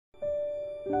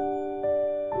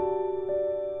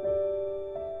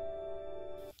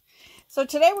So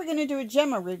today we're going to do a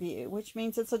Gemma review, which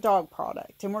means it's a dog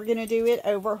product. And we're going to do it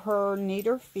over her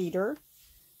Kneader Feeder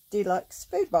Deluxe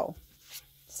Food Bowl.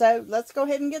 So let's go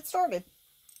ahead and get started.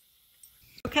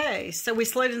 Okay, so we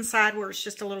slid inside where it's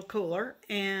just a little cooler.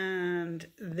 And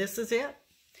this is it.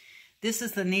 This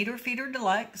is the Kneader Feeder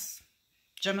Deluxe,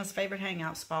 Gemma's favorite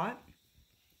hangout spot.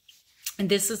 And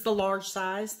this is the large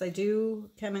size. They do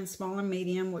come in small and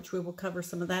medium, which we will cover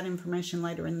some of that information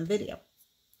later in the video.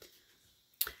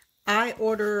 I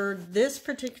ordered this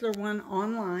particular one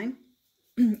online.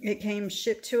 It came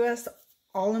shipped to us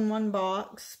all in one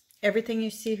box. Everything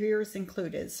you see here is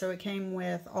included. So it came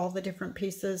with all the different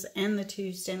pieces and the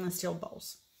 2 stainless steel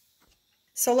bowls.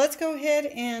 So let's go ahead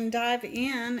and dive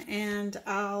in, and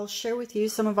I'll share with you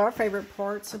some of our favorite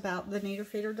parts about the Kneader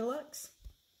Feeder Deluxe.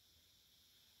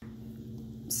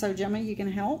 So Gemma, you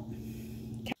can help?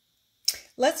 Okay.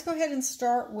 Let's go ahead and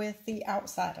start with the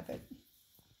outside of it.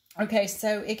 Okay,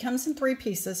 so it comes in 3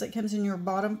 pieces. It comes in your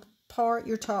bottom part,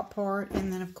 your top part,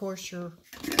 and then of course your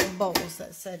bowls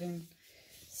that sit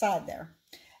inside there.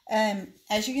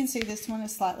 As you can see, this one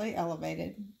is slightly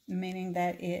elevated, meaning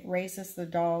that it raises the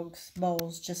dog's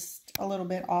bowls just a little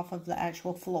bit off of the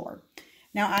actual floor.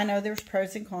 Now, I know there's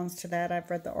pros and cons to that. I've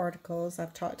read the articles,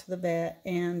 I've talked to the vet,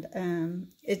 and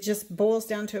it just boils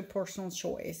down to a personal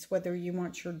choice, whether you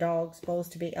want your dog's bowls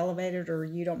to be elevated or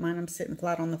you don't mind them sitting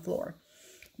flat on the floor.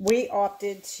 We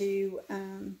opted to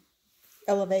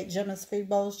elevate Gemma's food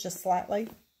bowls just slightly.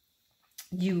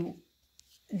 You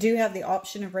do have the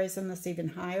option of raising this even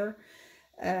higher.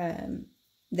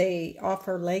 They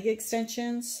offer leg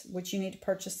extensions, which you need to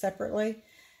purchase separately.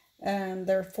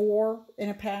 There are 4 in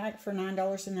a pack for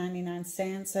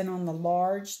 $9.99. And on the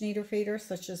large Kneader feeder,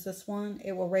 such as this one,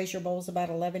 it will raise your bowls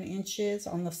about 11 inches.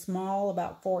 On the small,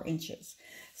 about 4 inches.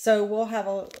 So we'll have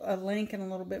a link and a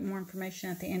little bit more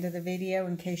information at the end of the video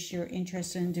in case you're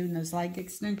interested in doing those leg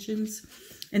extensions.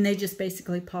 And they just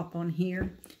basically pop on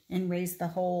here and raise the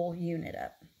whole unit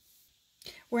up.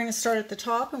 We're going to start at the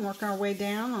top and work our way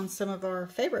down on some of our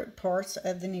favorite parts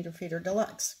of the Kneader Feeder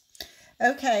Deluxe.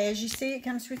 Okay, as you see, it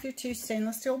comes with your 2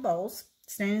 stainless steel bowls.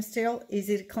 Stainless steel,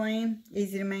 easy to clean,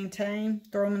 easy to maintain.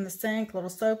 Throw them in the sink, a little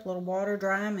soap, a little water,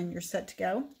 dry them, and you're set to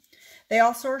go. They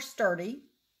also are sturdy.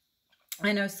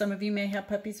 I know some of you may have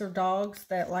puppies or dogs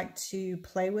that like to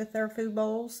play with their food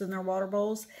bowls and their water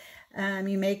bowls.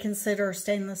 You may consider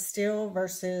stainless steel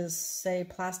versus, say,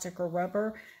 plastic or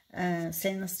rubber.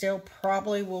 Stainless steel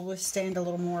probably will withstand a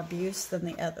little more abuse than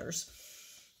the others.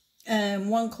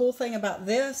 One cool thing about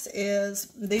this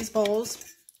is these bowls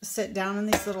sit down in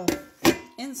these little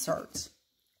inserts.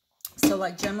 So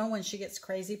like Gemma, when she gets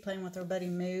crazy playing with her buddy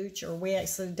Mooch, or we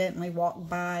accidentally walk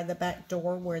by the back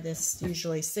door where this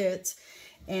usually sits,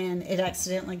 and it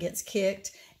accidentally gets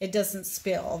kicked, it doesn't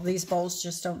spill. These bowls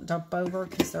just don't dump over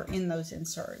because they're in those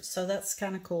inserts. So that's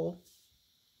kind of cool.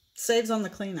 Saves on the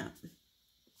cleanup.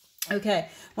 Okay,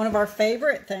 one of our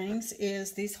favorite things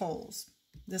is these holes.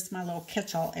 This is my little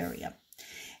catch-all area.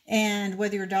 And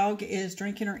whether your dog is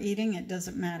drinking or eating, it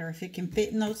doesn't matter. If it can fit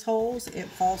in those holes, it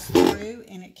falls through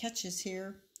and it catches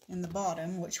here in the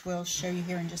bottom, which we'll show you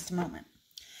here in just a moment.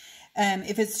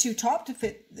 If it's too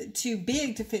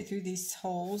big to fit through these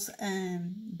holes,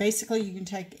 basically you can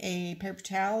take a paper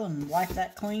towel and wipe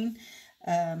that clean.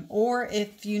 Or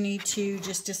if you need to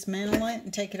just dismantle it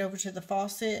and take it over to the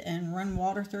faucet and run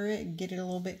water through it and get it a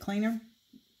little bit cleaner,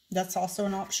 that's also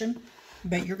an option.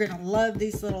 But you're going to love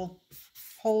these little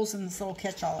holes in this little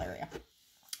catch-all area.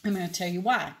 I'm going to tell you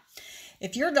why.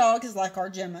 If your dog is like our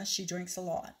Gemma, she drinks a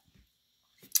lot.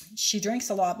 She drinks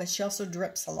a lot, but she also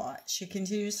drips a lot. She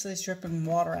continuously is dripping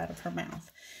water out of her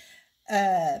mouth.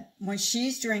 When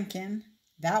she's drinking,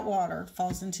 that water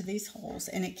falls into these holes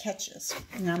and it catches.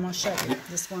 And I'm going to show you.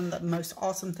 This is one of the most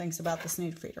awesome things about this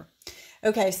Kneader feeder.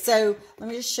 Okay, so let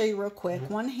me just show you real quick.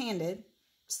 One-handed,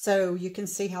 so you can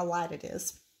see how light it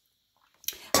is.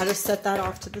 I just set that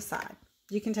off to the side.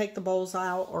 You can take the bowls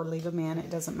out or leave them in. It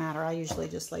doesn't matter. I usually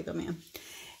just leave them in.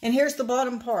 And here's the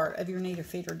bottom part of your Kneader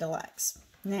Feeder Deluxe.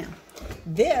 Now,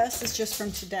 this is just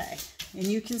from today. And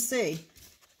you can see,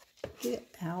 get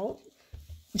out.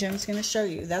 Jim's going to show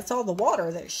you. That's all the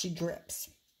water that she drips.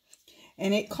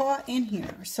 And it caught in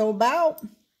here. So about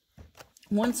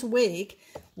once a week,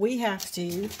 we have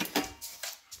to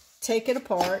take it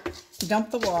apart,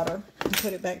 dump the water, and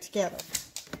put it back together.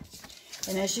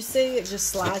 And as you see, it just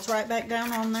slides right back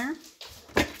down on there.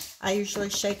 I usually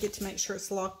shake it to make sure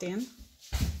it's locked in.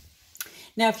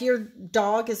 Now, if your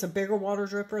dog is a bigger water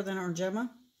dripper than our Gemma,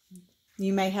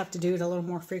 you may have to do it a little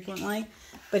more frequently.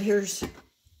 But here's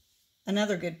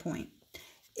another good point.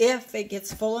 If it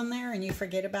gets full in there and you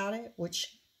forget about it,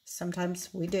 which Sometimes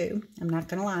we do. I'm not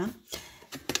going to lie.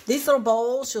 These little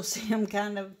bowls, you'll see them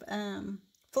kind of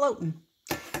floating.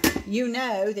 You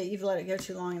know that you've let it go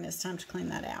too long and it's time to clean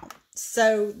that out.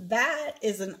 So that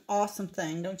is an awesome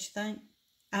thing, don't you think?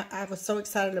 I was so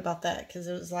excited about that because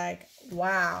it was like,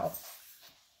 wow,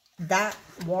 that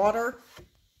water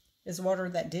is water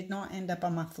that did not end up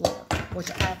on my floor,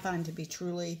 which I find to be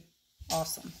truly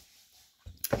awesome.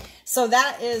 So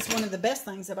that is one of the best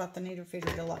things about the Neater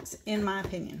Feeder Deluxe, in my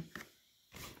opinion.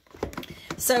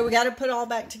 So we got to put it all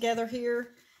back together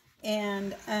here,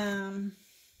 and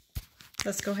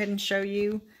let's go ahead and show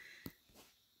you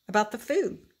about the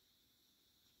food.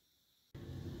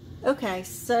 Okay,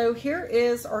 so here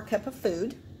is our cup of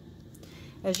food.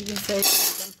 As you can see, I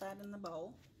dumped that in the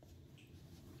bowl.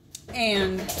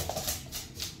 And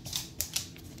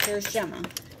there's Gemma.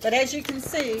 But as you can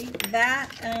see, that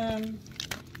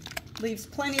leaves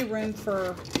plenty of room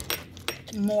for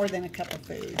more than a cup of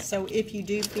food. So if you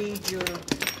do feed your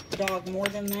dog more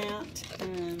than that,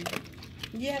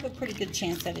 you have a pretty good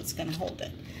chance that it's going to hold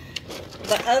it.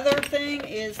 The other thing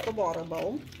is the water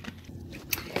bowl.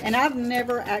 And I've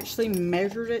never actually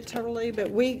measured it totally,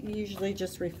 but we usually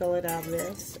just refill it out of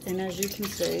this. And as you can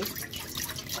see,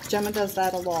 Gemma does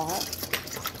that a lot.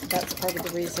 That's part of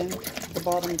the reason the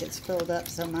bottom gets filled up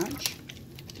so much.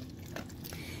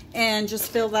 And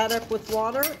just fill that up with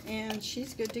water, and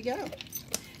she's good to go.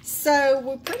 So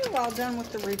we're pretty well done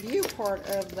with the review part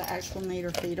of the actual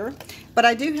Neater Feeder. But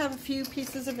I do have a few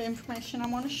pieces of information I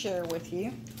want to share with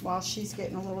you while she's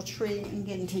getting a little treat and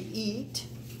getting to eat.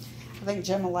 I think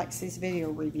Gemma likes these video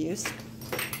reviews.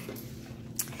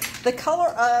 The color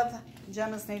of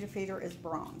Gemma's Neater Feeder is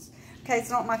bronze. Okay, it's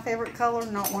not my favorite color,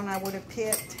 not one I would have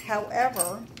picked.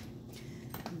 However,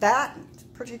 that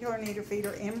particular Neater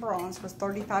Feeder in bronze was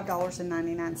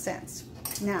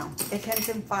 $35.99. Now, it comes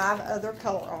in 5 other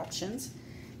color options: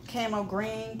 camo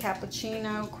green,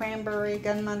 cappuccino, cranberry,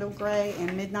 gunmetal gray,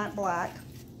 and midnight black.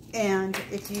 And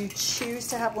if you choose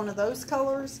to have one of those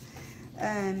colors,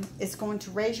 it's going to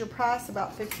raise your price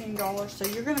about $15, so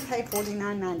you're going to pay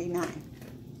 $49.99.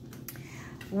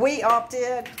 We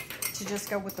opted to just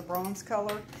go with the bronze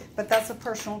color, but that's a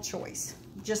personal choice.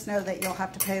 Just know that you'll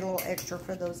have to pay a little extra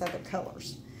for those other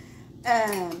colors.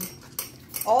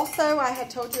 Also, I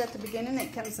had told you at the beginning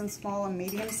it comes in small and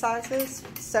medium sizes,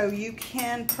 so you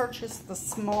can purchase the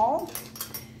small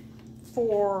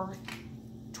for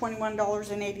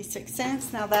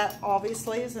 $21.86. Now that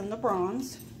obviously is in the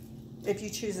bronze. If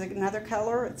you choose another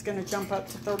color, it's going to jump up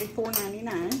to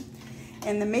 $34.99.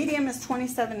 And the medium is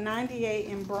 $27.98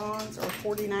 in bronze, or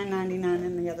 $49.99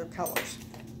 in the other colors.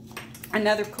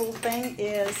 Another cool thing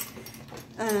is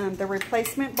the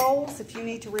replacement bowls. If you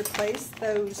need to replace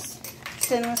those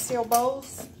stainless steel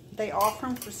bowls, they offer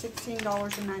them for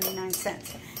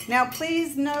 $16.99. Now,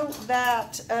 please note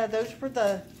that those were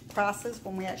the prices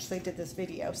when we actually did this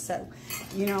video. So,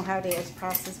 you know how it is.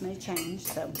 Prices may change.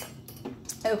 So,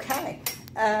 okay.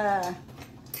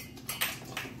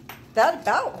 That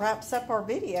about wraps up our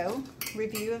video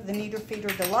review of the Neater Feeder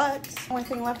Deluxe. The only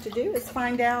thing left to do is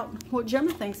find out what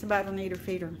Gemma thinks about a Neater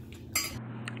Feeder.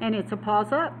 And it's a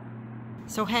paws up.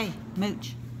 So hey,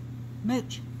 Mooch,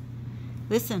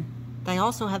 listen, they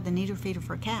also have the Neater Feeder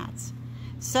for cats.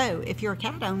 So if you're a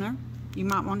cat owner, you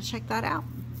might want to check that out.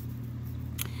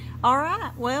 All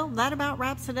right, well, that about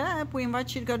wraps it up. We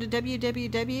invite you to go to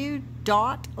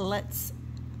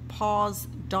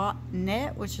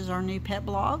www.letspaws.net, which is our new pet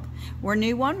blog. We're a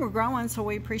new one, we're growing, so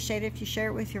we appreciate it if you share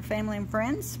it with your family and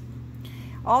friends.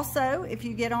 Also, if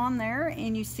you get on there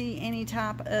and you see any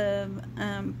type of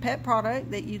pet product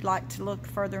that you'd like to look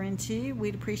further into,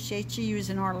 we'd appreciate you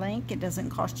using our link. It doesn't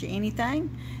cost you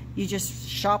anything. You just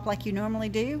shop like you normally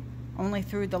do, only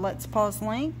through the Let's Paws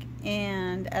link.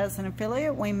 And as an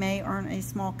affiliate, we may earn a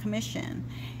small commission,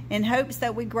 in hopes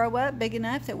that we grow up big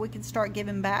enough that we can start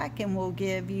giving back, and we'll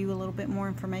give you a little bit more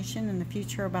information in the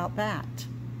future about that.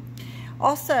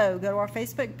 Also, go to our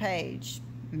Facebook page,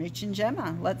 Mitch and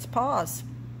Gemma, Let's Paws.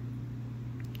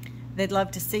 They'd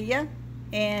love to see you,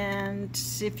 and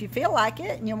if you feel like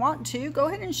it and you want to, go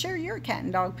ahead and share your cat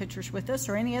and dog pictures with us,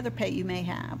 or any other pet you may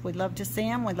have. We'd love to see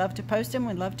them, we'd love to post them,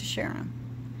 we'd love to share them.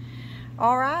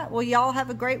 All right, well, y'all have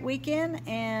a great weekend,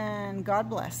 and God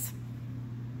bless.